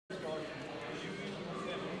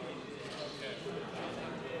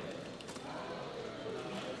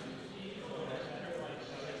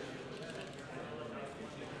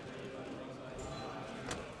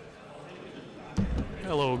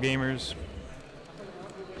Hello gamers.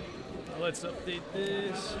 Let's update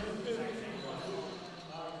this.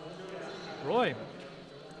 Roy.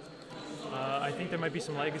 I think there might be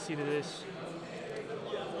some legacy to this.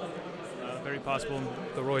 Very possible.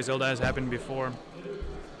 The Roy Zelda has happened before.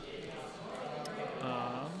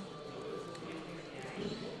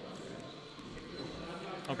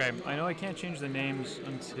 Okay, I know I can't change the names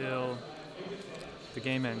until the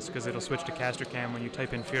game ends because it'll switch to caster cam when you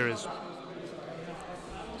type in Furaze.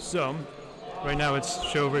 So, right now it's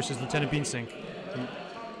Show versus Lieutenant Beansink.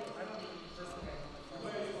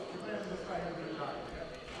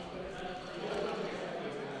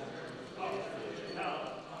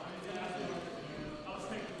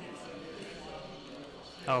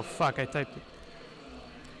 Oh fuck, I typed it.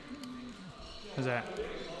 How's that?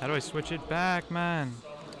 How do I switch it back, man?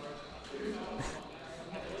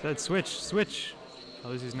 Said switch.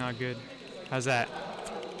 Oh, this is not good. How's that?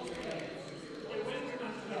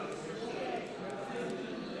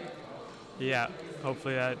 Yeah,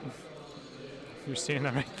 hopefully that you're seeing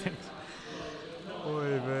the right things.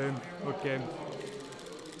 Boy, man. Okay.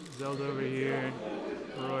 Zelda over here.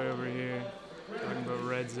 Roy over here. Talking about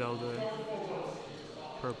red Zelda.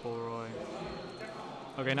 Purple Roy.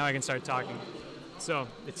 Okay, now I can start talking. So,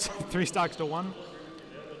 it's 3 stocks to 1.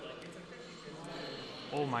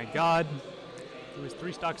 Oh my god. It was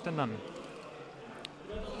 3 stocks to none.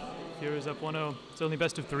 Furaze up 1-0. It's only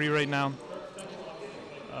best of 3 right now.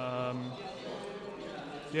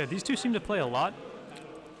 Yeah, these two seem to play a lot.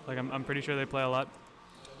 Like, I'm pretty sure they play a lot.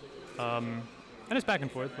 And it's back and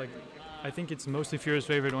forth. Like, I think it's mostly Furaze's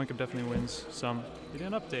favorite. Oinkums definitely wins some. We did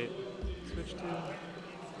an update. Switch to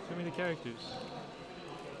show me the characters.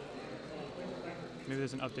 Maybe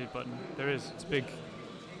there's an update button. There is. It's big.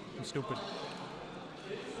 I'm stupid.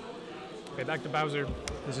 Okay, back to Bowser.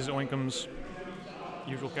 This is Oinkums'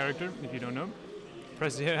 usual character, if you don't know.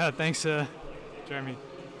 Press the... Yeah, thanks, Jeremy.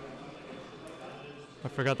 I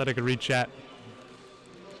forgot that I could read chat.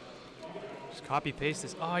 Just copy paste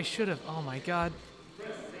this. Oh, I should have. Oh my god.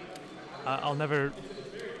 I'll never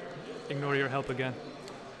ignore your help again.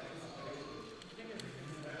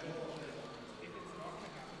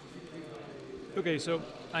 Okay, so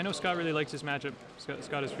I know Scott really likes this matchup.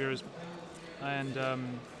 Scott is Furaze. And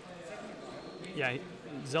yeah,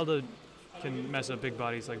 Zelda can mess up big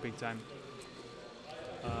bodies like big time.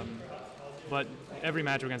 But every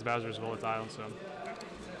matchup against Bowser is volatile, so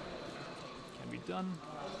can be done.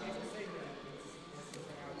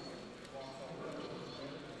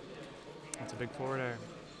 That's a big forward air.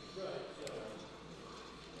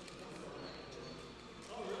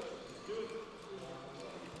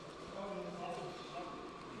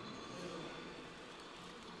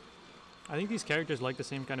 I think these characters like the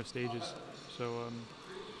same kind of stages, so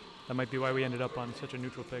that might be why we ended up on such a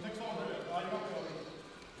neutral pick.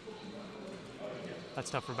 That's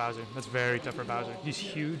tough for Bowser. That's very tough for Bowser. He's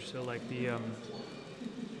huge, so like the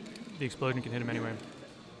explosion can hit him anyway.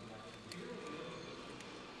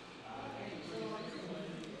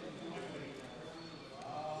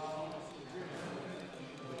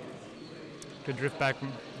 Good drift back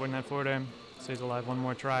from winning that forward air. Stays alive one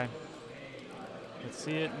more try. Let's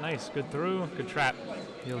see it. Nice. Good through. Good trap.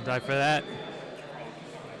 He'll die for that.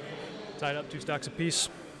 Tied up 2 stocks apiece.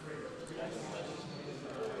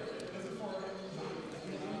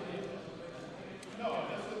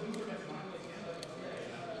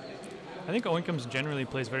 I think Oinkums generally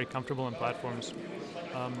plays very comfortable in platforms.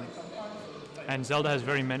 And Zelda has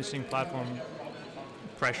very menacing platform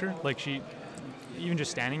pressure. Like even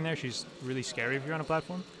just standing there, she's really scary if you're on a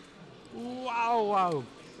platform. Wow.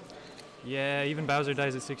 Yeah, even Bowser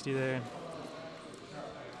dies at 60 there.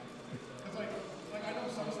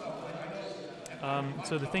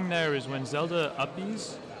 So the thing there is when Zelda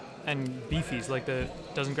uppies and beefies, like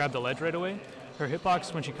doesn't grab the ledge right away, her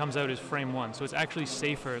hitbox when she comes out is frame 1, so it's actually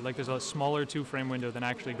safer. Like there's a smaller 2-frame window than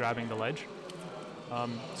actually grabbing the ledge.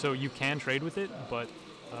 So you can trade with it, but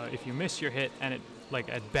if you miss your hit and it, like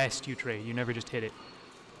at best you trade, you never just hit it,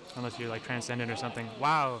 unless you're like transcendent or something.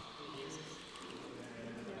 Wow.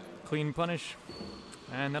 Clean punish,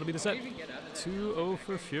 and that'll be the set. 2-0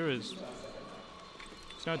 for Furaze.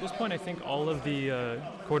 So at this point, I think all of the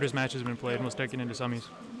quarters matches have been played, and we'll start getting into summies.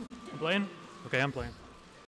 I'm playing? Okay, I'm playing.